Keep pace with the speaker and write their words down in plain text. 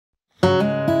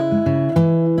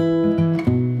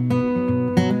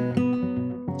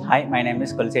Hi, my name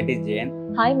is Kulseti Jain.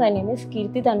 Hi, my name is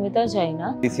Kirti Tanvita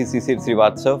Jaina. This is Sisir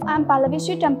Srivatsav. I am Pallavi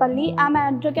Tempalli. I am an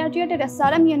undergraduate at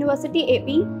SRM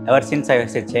University-AP. Ever since I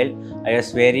was a child, I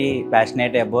was very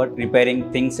passionate about repairing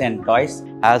things and toys.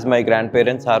 As my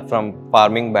grandparents are from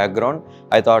farming background,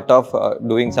 I thought of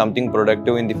doing something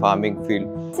productive in the farming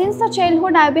field. Since the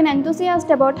childhood, I have been enthusiastic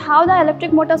about how the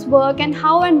electric motors work and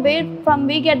how and where from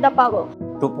we get the power.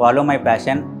 To follow my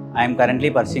passion, I am currently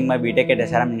pursuing my BTech at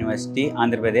SRM University,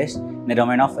 Andhra Pradesh, in the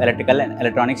domain of electrical and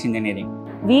electronics engineering.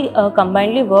 We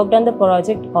combinedly worked on the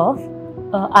project of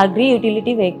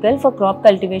agri-utility vehicle for crop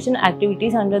cultivation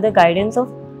activities under the guidance of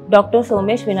Dr.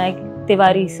 Somesh, Vinayak,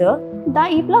 Tewari sir. The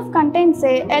EEE contains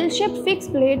a L-shaped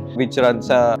fixed plate which runs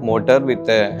a motor with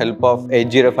the help of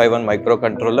 8051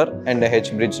 microcontroller and a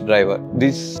H-bridge driver.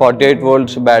 This 48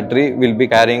 volts battery will be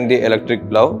carrying the electric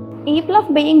plough.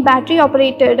 EEE being battery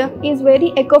operated is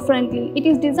very eco-friendly. It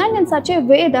is designed in such a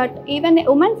way that even a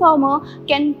woman farmer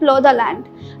can plough the land.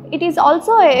 It is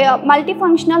also a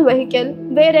multifunctional vehicle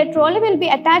where a trolley will be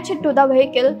attached to the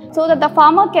vehicle so that the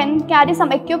farmer can carry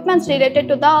some equipments related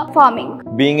to the farming.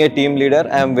 Being a team leader,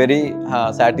 I am very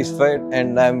satisfied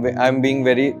and I am being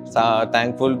very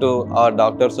thankful to our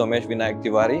Dr. Somesh Vinayak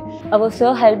Tewari. Our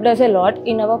sir helped us a lot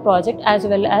in our project as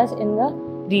well as in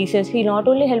the research. He not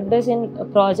only helped us in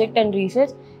project and research,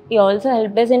 he also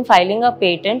helped us in filing a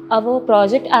patent. Our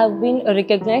project have been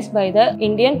recognized by the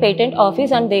Indian Patent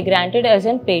Office and they granted us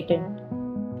a patent.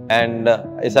 And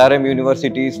SRM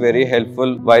University is very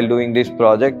helpful while doing this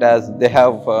project as they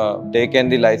have taken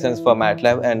the license for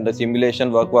MATLAB and the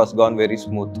simulation work was gone very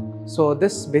smooth. So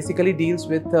this basically deals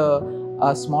with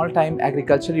small-time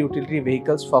agricultural utility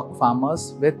vehicles for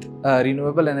farmers with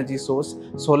renewable energy source,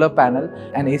 solar panel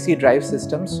and AC drive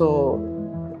system. So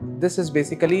this is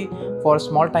basically for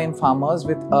small-time farmers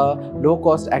with a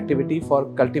low-cost activity for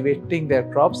cultivating their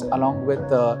crops along with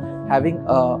having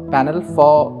a panel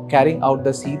for carrying out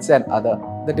the seeds and other.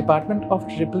 The Department of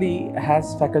EEE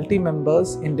has faculty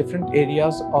members in different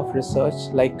areas of research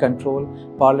like control,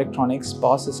 power electronics,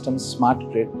 power systems, smart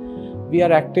grid. We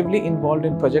are actively involved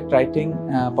in project writing,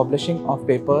 publishing of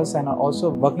papers and are also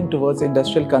working towards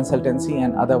industrial consultancy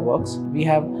and other works. We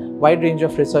have wide range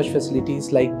of research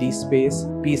facilities like DSpace,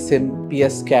 PSIM,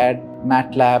 PSCAD,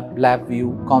 MATLAB,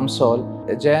 LabVIEW, COMSOL.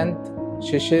 Jayant,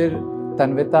 Shishir,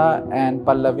 Tanvita and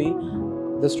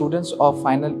Pallavi, the students of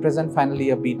present final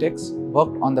year BTechs,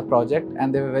 worked on the project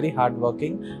and they were very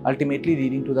hardworking, ultimately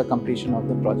leading to the completion of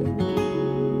the project.